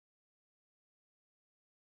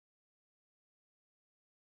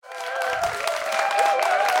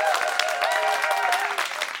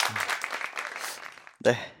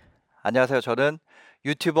네, 안녕하세요. 저는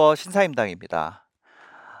유튜버 신사임당입니다.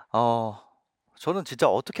 어, 저는 진짜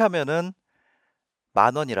어떻게 하면은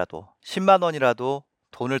 10,000원이라도, 10만 원이라도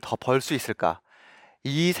돈을 더 벌 수 있을까?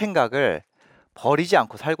 이 생각을 버리지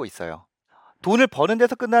않고 살고 있어요. 돈을 버는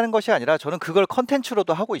데서 끝나는 것이 아니라 저는 그걸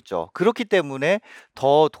컨텐츠로도 하고 있죠. 그렇기 때문에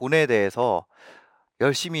더 돈에 대해서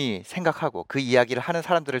열심히 생각하고 그 이야기를 하는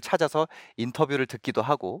사람들을 찾아서 인터뷰를 듣기도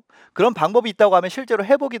하고 그런 방법이 있다고 하면 실제로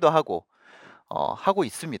해보기도 하고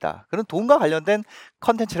있습니다. 그런 돈과 관련된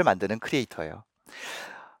컨텐츠를 만드는 크리에이터예요.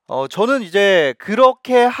 저는 이제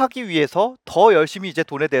그렇게 하기 위해서 더 열심히 이제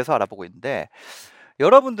돈에 대해서 알아보고 있는데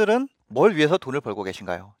여러분들은 뭘 위해서 돈을 벌고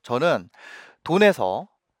계신가요? 저는 돈에서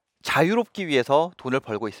자유롭기 위해서 돈을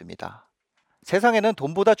벌고 있습니다. 세상에는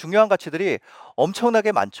돈보다 중요한 가치들이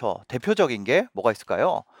엄청나게 많죠. 대표적인 게 뭐가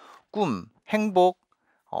있을까요? 꿈, 행복,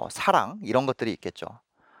 사랑 이런 것들이 있겠죠.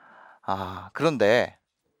 그런데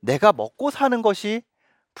내가 먹고 사는 것이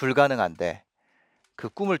불가능한데 그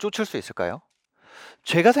꿈을 쫓을 수 있을까요?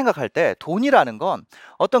 제가 생각할 때 돈이라는 건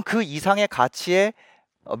어떤 그 이상의 가치에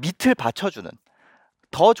밑을 받쳐주는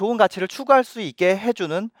더 좋은 가치를 추구할 수 있게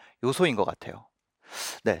해주는 요소인 것 같아요.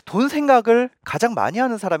 네, 돈 생각을 가장 많이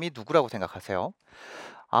하는 사람이 누구라고 생각하세요?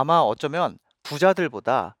 아마 어쩌면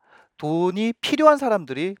부자들보다 돈이 필요한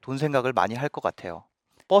사람들이 돈 생각을 많이 할 것 같아요.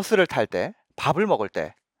 버스를 탈 때, 밥을 먹을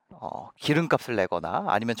때, 기름값을 내거나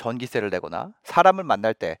아니면 전기세를 내거나 사람을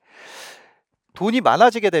만날 때 돈이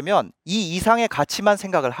많아지게 되면 이 이상의 가치만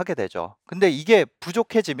생각을 하게 되죠. 근데 이게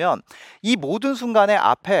부족해지면 이 모든 순간에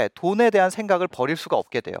앞에 돈에 대한 생각을 버릴 수가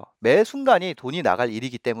없게 돼요. 매 순간이 돈이 나갈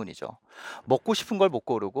일이기 때문이죠. 먹고 싶은 걸 못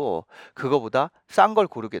고르고 그거보다 싼 걸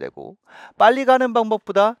고르게 되고 빨리 가는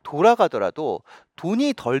방법보다 돌아가더라도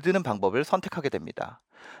돈이 덜 드는 방법을 선택하게 됩니다.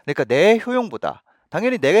 그러니까 내 효용보다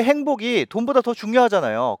당연히 내 행복이 돈보다 더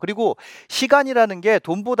중요하잖아요. 그리고 시간이라는 게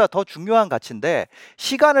돈보다 더 중요한 가치인데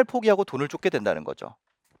시간을 포기하고 돈을 쫓게 된다는 거죠.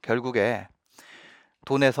 결국에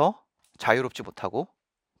돈에서 자유롭지 못하고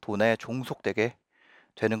돈에 종속되게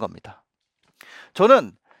되는 겁니다.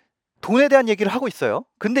 저는 돈에 대한 얘기를 하고 있어요.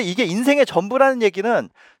 근데 이게 인생의 전부라는 얘기는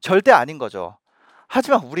절대 아닌 거죠.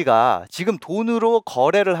 하지만 우리가 지금 돈으로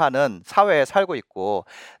거래를 하는 사회에 살고 있고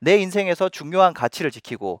내 인생에서 중요한 가치를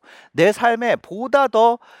지키고 내 삶에 보다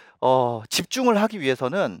더 집중을 하기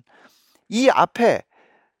위해서는 이 앞에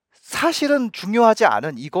사실은 중요하지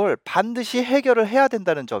않은 이걸 반드시 해결을 해야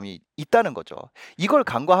된다는 점이 있다는 거죠. 이걸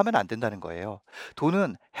간과하면 안 된다는 거예요.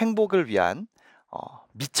 돈은 행복을 위한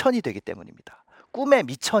미천이 되기 때문입니다. 꿈의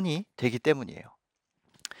미천이 되기 때문이에요.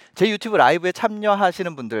 제 유튜브 라이브에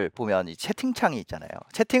참여하시는 분들 보면 이 채팅창이 있잖아요.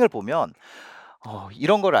 채팅을 보면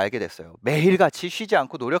이런 걸 알게 됐어요. 매일같이 쉬지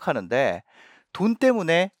않고 노력하는데 돈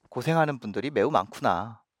때문에 고생하는 분들이 매우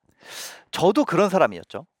많구나. 저도 그런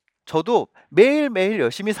사람이었죠. 저도 매일매일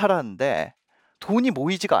열심히 살았는데 돈이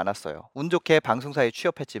모이지가 않았어요. 운 좋게 방송사에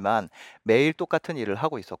취업했지만 매일 똑같은 일을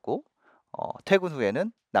하고 있었고 퇴근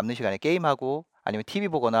후에는 남는 시간에 게임하고 아니면 TV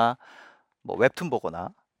보거나 뭐 웹툰 보거나.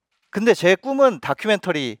 근데 제 꿈은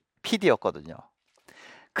다큐멘터리 PD였거든요.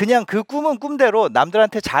 그냥 그 꿈은 꿈대로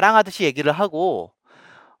남들한테 자랑하듯이 얘기를 하고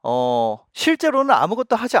실제로는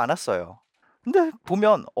아무것도 하지 않았어요. 근데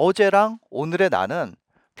보면 어제랑 오늘의 나는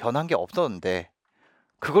변한 게 없었는데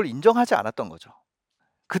그걸 인정하지 않았던 거죠.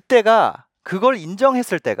 그때가 그걸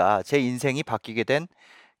인정했을 때가 제 인생이 바뀌게 된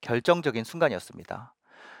결정적인 순간이었습니다.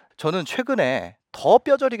 저는 최근에 더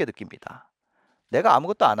뼈저리게 느낍니다. 내가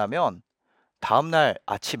아무것도 안 하면 다음날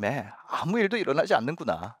아침에 아무 일도 일어나지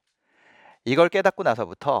않는구나. 이걸 깨닫고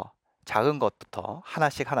나서부터 작은 것부터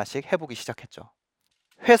하나씩 하나씩 해보기 시작했죠.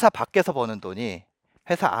 회사 밖에서 버는 돈이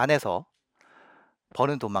회사 안에서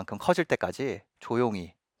버는 돈만큼 커질 때까지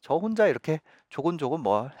조용히 저 혼자 이렇게 조곤조곤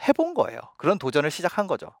뭐 해본 거예요. 그런 도전을 시작한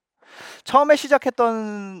거죠. 처음에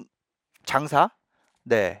시작했던 장사,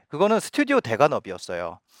 네, 그거는 스튜디오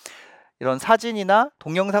대관업이었어요. 이런 사진이나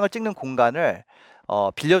동영상을 찍는 공간을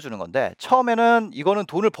빌려주는 건데 처음에는 이거는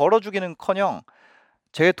돈을 벌어주기는커녕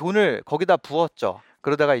제 돈을 거기다 부었죠.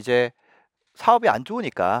 그러다가 이제 사업이 안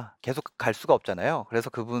좋으니까 계속 갈 수가 없잖아요. 그래서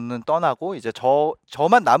그분은 떠나고 이제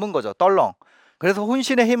저만 남은 거죠. 떨렁. 그래서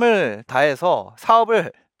혼신의 힘을 다해서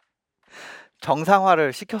사업을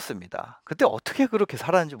정상화를 시켰습니다. 그때 어떻게 그렇게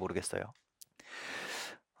살았는지 모르겠어요.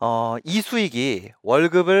 이 수익이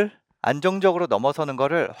월급을 안정적으로 넘어서는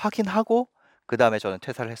거를 확인하고 그 다음에 저는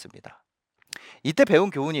퇴사를 했습니다. 이때 배운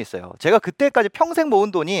교훈이 있어요. 제가 그때까지 평생 모은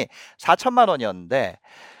돈이 4천만 원이었는데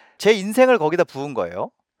제 인생을 거기다 부은 거예요.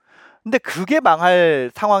 근데 그게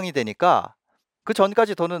망할 상황이 되니까 그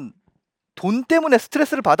전까지 저는 돈 때문에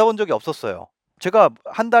스트레스를 받아본 적이 없었어요. 제가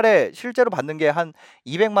한 달에 실제로 받는 게 한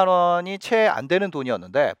 200만 원이 채 안 되는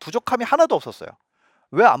돈이었는데 부족함이 하나도 없었어요.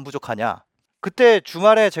 왜 안 부족하냐? 그때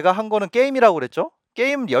주말에 제가 한 거는 게임이라고 그랬죠?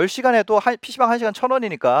 게임 10시간 해도 PC방 1시간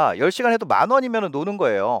 1,000원이니까 10시간 해도 10,000원이면 노는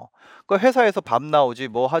거예요. 그 회사에서 밥 나오지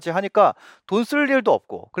뭐 하지 하니까 돈 쓸 일도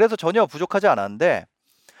없고 그래서 전혀 부족하지 않았는데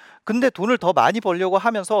근데 돈을 더 많이 벌려고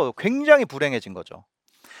하면서 굉장히 불행해진 거죠.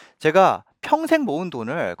 제가 평생 모은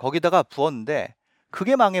돈을 거기다가 부었는데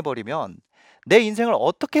그게 망해버리면 내 인생을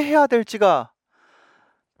어떻게 해야 될지가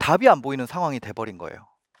답이 안 보이는 상황이 돼버린 거예요.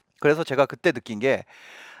 그래서 제가 그때 느낀 게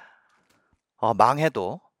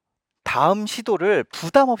망해도 다음 시도를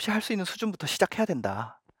부담 없이 할 수 있는 수준부터 시작해야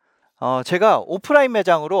된다. 제가 오프라인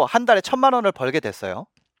매장으로 한 달에 1,000만 원을 벌게 됐어요.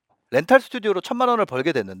 렌탈 스튜디오로 1,000만 원을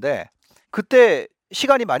벌게 됐는데 그때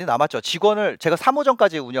시간이 많이 남았죠. 제가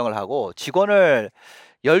 3호점까지 운영을 하고 직원을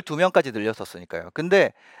 12명까지 늘렸었으니까요.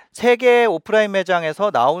 근데 3개 오프라인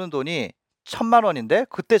매장에서 나오는 돈이 1,000만 원인데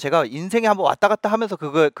그때 제가 인생에 한번 왔다 갔다 하면서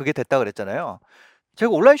그게 됐다 그랬잖아요.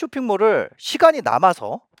 제가 온라인 쇼핑몰을 시간이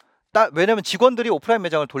남아서 왜냐면 직원들이 오프라인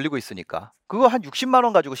매장을 돌리고 있으니까 그거 한 60만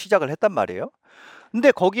원 가지고 시작을 했단 말이에요.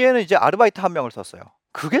 근데 거기에는 이제 아르바이트 1명을 썼어요.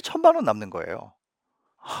 그게 1,000만 원 남는 거예요.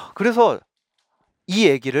 그래서 이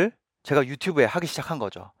얘기를 제가 유튜브에 하기 시작한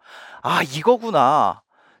거죠. 아, 이거구나.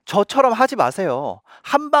 저처럼 하지 마세요.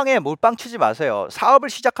 한 방에 몰빵 치지 마세요. 사업을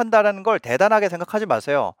시작한다는 걸 대단하게 생각하지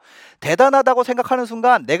마세요. 대단하다고 생각하는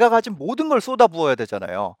순간 내가 가진 모든 걸 쏟아부어야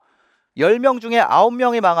되잖아요. 10명 중에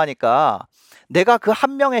 9명이 망하니까 내가 그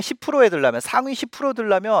한 명의 10%에 들려면 상위 10%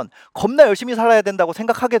 들려면 겁나 열심히 살아야 된다고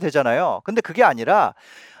생각하게 되잖아요. 근데 그게 아니라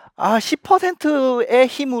 10%의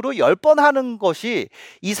힘으로 10번 하는 것이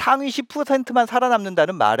이 상위 10%만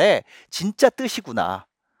살아남는다는 말의 진짜 뜻이구나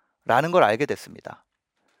라는 걸 알게 됐습니다.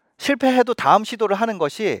 실패해도 다음 시도를 하는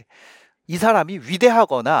것이 이 사람이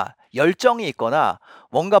위대하거나 열정이 있거나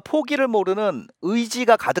뭔가 포기를 모르는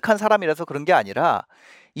의지가 가득한 사람이라서 그런 게 아니라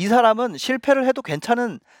이 사람은 실패를 해도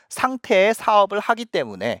괜찮은 상태의 사업을 하기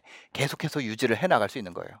때문에 계속해서 유지를 해나갈 수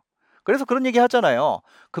있는 거예요. 그래서 그런 얘기 하잖아요.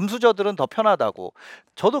 금수저들은 더 편하다고.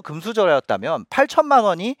 저도 금수저였다면 8,000만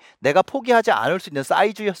원이 내가 포기하지 않을 수 있는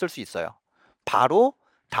사이즈였을 수 있어요. 바로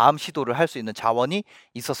다음 시도를 할 수 있는 자원이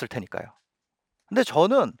있었을 테니까요. 근데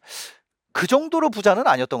저는 그 정도로 부자는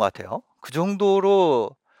아니었던 것 같아요. 그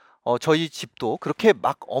정도로 저희 집도 그렇게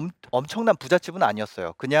막 엄청난 부잣집은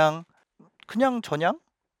아니었어요. 그냥 저냥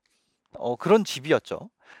그런 집이었죠.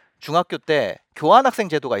 중학교 때 교환학생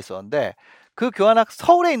제도가 있었는데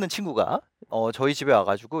서울에 있는 친구가 저희 집에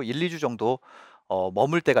와가지고 1, 2주 정도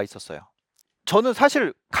머물 때가 있었어요. 저는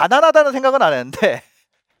사실 가난하다는 생각은 안 했는데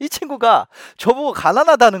이 친구가 저보고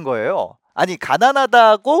가난하다는 거예요. 아니,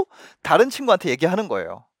 가난하다고 다른 친구한테 얘기하는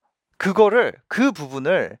거예요. 그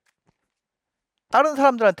부분을 다른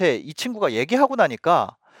사람들한테 이 친구가 얘기하고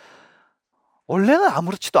나니까 원래는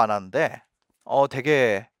아무렇지도 않았는데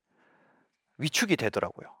되게 위축이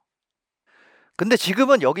되더라고요. 근데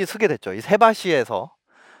지금은 여기 서게 됐죠. 이 세바시에서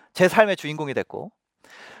제 삶의 주인공이 됐고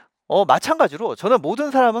마찬가지로 저는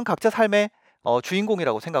모든 사람은 각자 삶의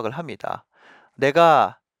주인공이라고 생각을 합니다.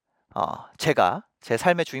 제가 제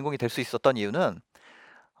삶의 주인공이 될 수 있었던 이유는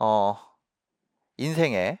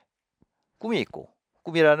인생에 꿈이 있고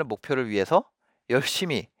꿈이라는 목표를 위해서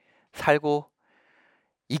열심히 살고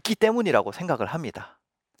있기 때문이라고 생각을 합니다.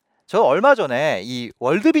 저 얼마 전에 이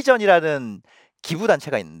월드비전이라는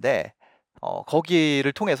기부단체가 있는데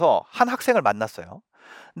거기를 통해서 한 학생을 만났어요.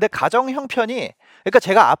 근데 가정 형편이 그러니까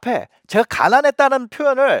제가 가난했다는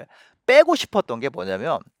표현을 빼고 싶었던 게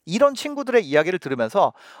뭐냐면 이런 친구들의 이야기를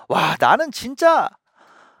들으면서 와, 나는 진짜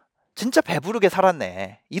배부르게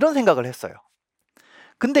살았네 이런 생각을 했어요.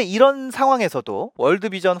 근데 이런 상황에서도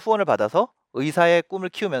월드비전 후원을 받아서 의사의 꿈을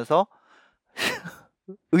키우면서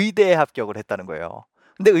의대에 합격을 했다는 거예요.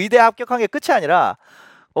 근데 의대에 합격한 게 끝이 아니라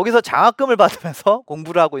거기서 장학금을 받으면서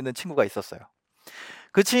공부를 하고 있는 친구가 있었어요.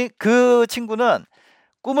 그 친구는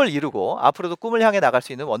꿈을 이루고 앞으로도 꿈을 향해 나갈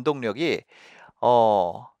수 있는 원동력이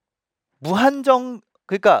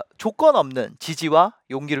그러니까 조건 없는 지지와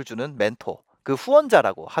용기를 주는 멘토, 그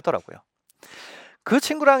후원자라고 하더라고요. 그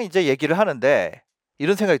친구랑 이제 얘기를 하는데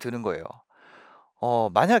이런 생각이 드는 거예요.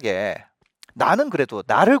 만약에 나는 그래도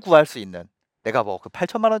나를 구할 수 있는 내가 뭐 그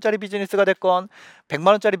 8,000만 원짜리 비즈니스가 됐건 100만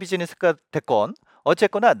원짜리 비즈니스가 됐건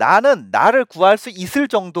어쨌거나 나는 나를 구할 수 있을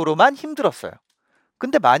정도로만 힘들었어요.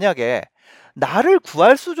 근데 만약에 나를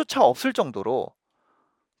구할 수조차 없을 정도로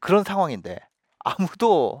그런 상황인데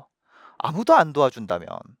아무도 안 도와준다면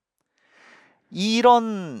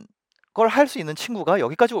이런 걸 할 수 있는 친구가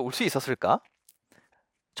여기까지 올 수 있었을까?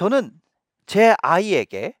 저는 제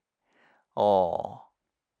아이에게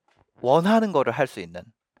원하는 거를 할 수 있는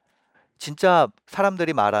진짜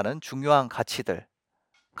사람들이 말하는 중요한 가치들,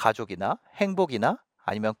 가족이나 행복이나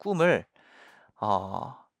아니면 꿈을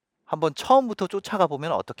한번 처음부터 쫓아가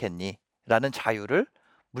보면 어떻겠니? 라는 자유를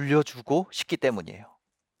물려주고 싶기 때문이에요.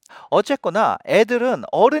 어쨌거나 애들은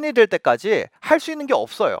어른이 될 때까지 할 수 있는 게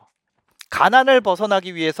없어요. 가난을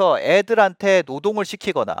벗어나기 위해서 애들한테 노동을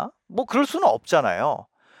시키거나 뭐 그럴 수는 없잖아요.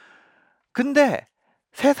 근데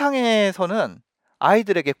세상에서는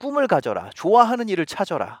아이들에게 꿈을 가져라, 좋아하는 일을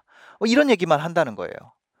찾아라, 뭐 이런 얘기만 한다는 거예요.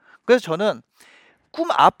 그래서 저는 꿈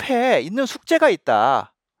앞에 있는 숙제가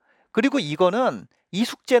있다. 그리고 이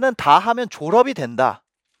숙제는 다 하면 졸업이 된다.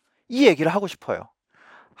 이 얘기를 하고 싶어요.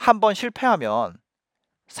 한번 실패하면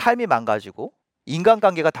삶이 망가지고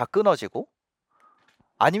인간관계가 다 끊어지고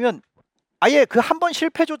아니면 아예 그 한 번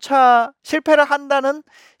실패를 한다는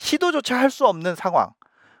시도조차 할 수 없는 상황.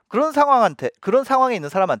 그런 상황에 있는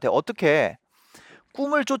사람한테 어떻게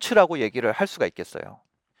꿈을 쫓으라고 얘기를 할 수가 있겠어요.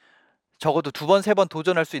 적어도 2번, 3번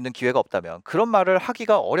도전할 수 있는 기회가 없다면 그런 말을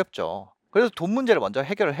하기가 어렵죠. 그래서 돈 문제를 먼저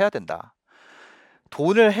해결을 해야 된다.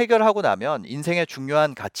 돈을 해결하고 나면 인생의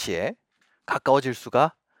중요한 가치에 가까워질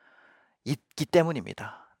수가 있기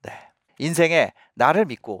때문입니다. 네. 인생에 나를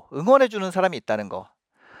믿고 응원해주는 사람이 있다는 거.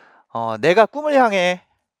 내가 꿈을 향해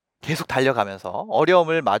계속 달려가면서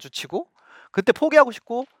어려움을 마주치고 그때 포기하고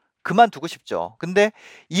싶고 그만두고 싶죠. 근데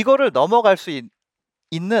이거를 넘어갈 수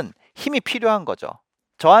있는 힘이 필요한 거죠.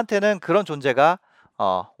 저한테는 그런 존재가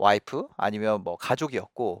와이프 아니면 뭐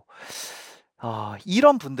가족이었고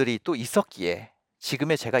이런 분들이 또 있었기에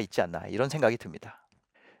지금의 제가 있지 않나 이런 생각이 듭니다.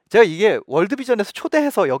 제가 이게 월드비전에서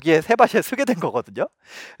초대해서 여기에 세바시에 쓰게 된 거거든요.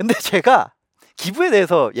 근데 제가 기부에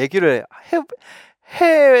대해서 얘기를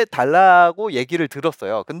해달라고 얘기를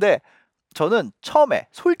들었어요. 근데 저는 처음에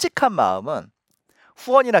솔직한 마음은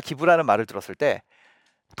후원이나 기부라는 말을 들었을 때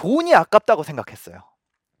돈이 아깝다고 생각했어요.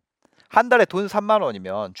 한 달에 돈 3만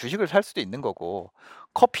원이면 주식을 살 수도 있는 거고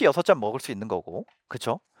커피 6잔 먹을 수 있는 거고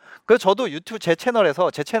그쵸? 그래서 저도 유튜브 제 채널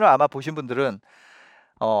아마 보신 분들은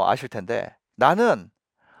아실 텐데 나는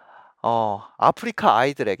아프리카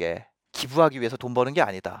아이들에게 기부하기 위해서 돈 버는 게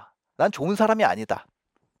아니다. 난 좋은 사람이 아니다.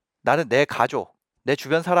 나는 내 가족, 내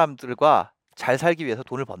주변 사람들과 잘 살기 위해서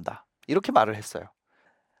돈을 번다. 이렇게 말을 했어요.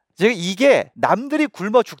 이게 남들이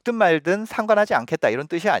굶어 죽든 말든 상관하지 않겠다 이런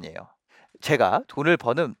뜻이 아니에요. 제가 돈을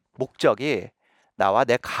버는 목적이 나와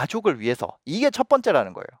내 가족을 위해서 이게 첫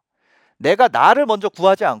번째라는 거예요. 내가 나를 먼저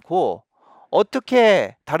구하지 않고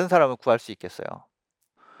어떻게 다른 사람을 구할 수 있겠어요?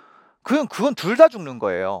 그건 둘 다 죽는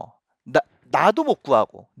거예요. 나도 못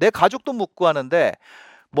구하고 내 가족도 못 구하는데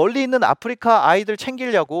멀리 있는 아프리카 아이들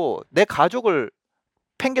챙기려고 내 가족을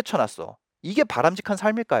팽개쳐놨어. 이게 바람직한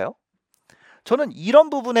삶일까요? 저는 이런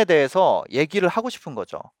부분에 대해서 얘기를 하고 싶은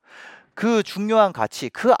거죠. 그 중요한 가치,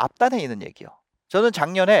 그 앞단에 있는 얘기요. 저는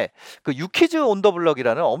작년에 그 유키즈 온 더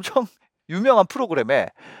블럭이라는 엄청 유명한 프로그램에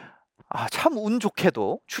참 운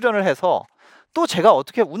좋게도 출연을 해서 또 제가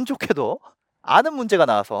어떻게 운 좋게도 아는 문제가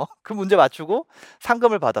나와서 그 문제 맞추고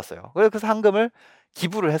상금을 받았어요. 그래서 그 상금을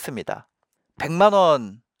기부를 했습니다. 100만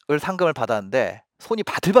원을 상금을 받았는데 손이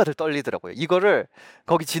바들바들 떨리더라고요. 이거를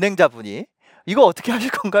거기 진행자분이 이거 어떻게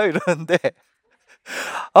하실 건가요? 이러는데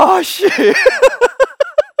아씨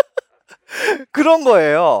그런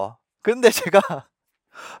거예요. 근데 제가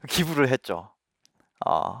기부를 했죠.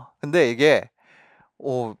 근데 이게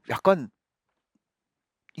약간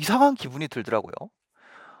이상한 기분이 들더라고요.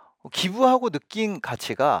 기부하고 느낀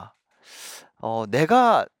가치가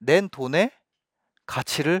내가 낸 돈의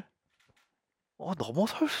가치를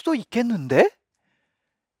넘어설 수도 있겠는데?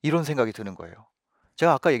 이런 생각이 드는 거예요.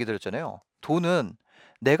 제가 아까 얘기 드렸잖아요. 돈은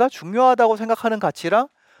내가 중요하다고 생각하는 가치랑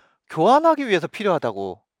교환하기 위해서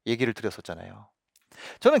필요하다고 얘기를 드렸었잖아요.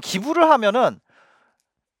 저는 기부를 하면은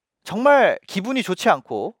정말 기분이 좋지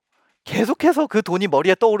않고 계속해서 그 돈이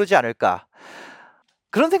머리에 떠오르지 않을까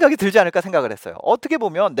그런 생각이 들지 않을까 생각을 했어요. 어떻게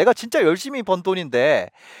보면 내가 진짜 열심히 번 돈인데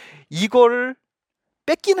이걸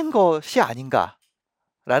뺏기는 것이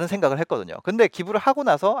아닌가라는 생각을 했거든요. 근데 기부를 하고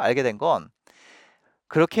나서 알게 된 건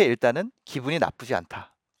그렇게 일단은 기분이 나쁘지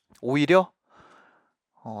않다. 오히려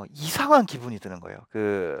이상한 기분이 드는 거예요.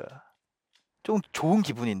 좀 좋은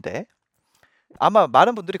기분인데 아마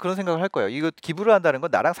많은 분들이 그런 생각을 할 거예요. 이거 기부를 한다는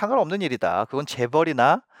건 나랑 상관없는 일이다. 그건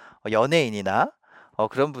재벌이나 연예인이나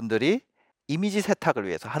그런 분들이 이미지 세탁을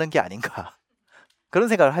위해서 하는 게 아닌가 그런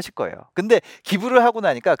생각을 하실 거예요. 근데 기부를 하고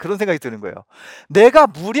나니까 그런 생각이 드는 거예요. 내가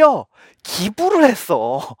무려 기부를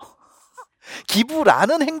했어.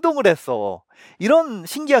 기부라는 행동을 했어. 이런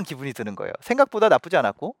신기한 기분이 드는 거예요. 생각보다 나쁘지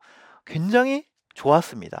않았고 굉장히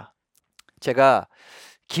좋았습니다. 제가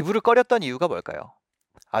기부를 꺼렸던 이유가 뭘까요?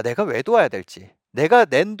 내가 왜 도와야 될지. 내가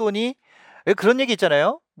낸 돈이 왜 그런 얘기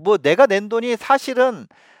있잖아요. 뭐 내가 낸 돈이 사실은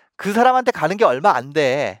그 사람한테 가는 게 얼마 안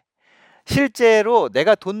돼. 실제로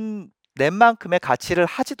내가 돈 낸 만큼의 가치를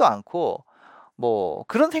하지도 않고 뭐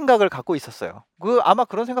그런 생각을 갖고 있었어요. 아마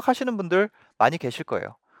그런 생각하시는 분들 많이 계실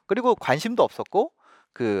거예요. 그리고 관심도 없었고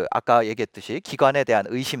아까 얘기했듯이 기관에 대한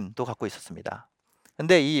의심도 갖고 있었습니다.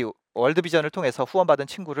 근데 이 월드비전을 통해서 후원받은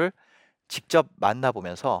친구를 직접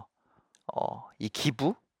만나보면서 이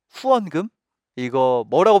기부, 후원금 이거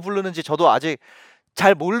뭐라고 부르는지 저도 아직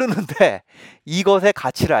잘 모르는데 이것의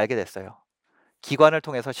가치를 알게 됐어요. 기관을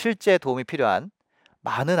통해서 실제 도움이 필요한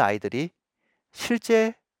많은 아이들이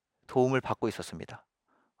실제 도움을 받고 있었습니다.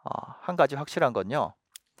 한 가지 확실한 건요.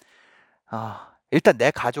 일단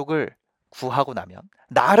내 가족을 구하고 나면,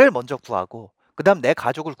 나를 먼저 구하고 그 다음 내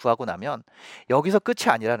가족을 구하고 나면 여기서 끝이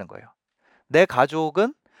아니라는 거예요. 내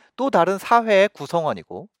가족은 또 다른 사회의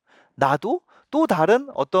구성원이고 나도 또 다른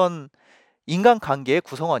어떤 인간관계의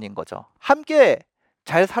구성원인 거죠. 함께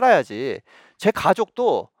잘 살아야지 제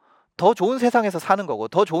가족도 더 좋은 세상에서 사는 거고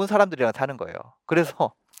더 좋은 사람들이랑 사는 거예요.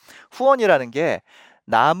 그래서 후원이라는 게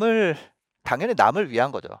당연히 남을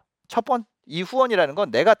위한 거죠. 이 후원이라는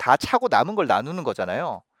건 내가 다 차고 남은 걸 나누는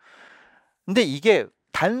거잖아요. 근데 이게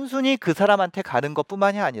단순히 그 사람한테 가는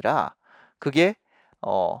것뿐만이 아니라 그게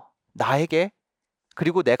나에게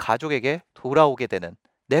그리고 내 가족에게 돌아오게 되는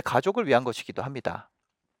내 가족을 위한 것이기도 합니다.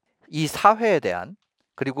 이 사회에 대한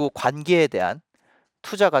그리고 관계에 대한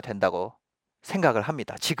투자가 된다고 생각을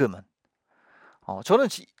합니다. 지금은. 저는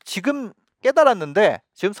지금 깨달았는데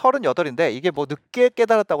지금 38인데 이게 뭐 늦게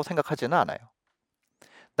깨달았다고 생각하지는 않아요.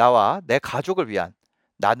 나와 내 가족을 위한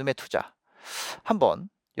나눔의 투자 한번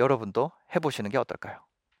여러분도 해보시는 게 어떨까요?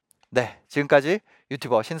 네, 지금까지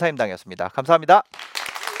유튜버 신사임당이었습니다. 감사합니다.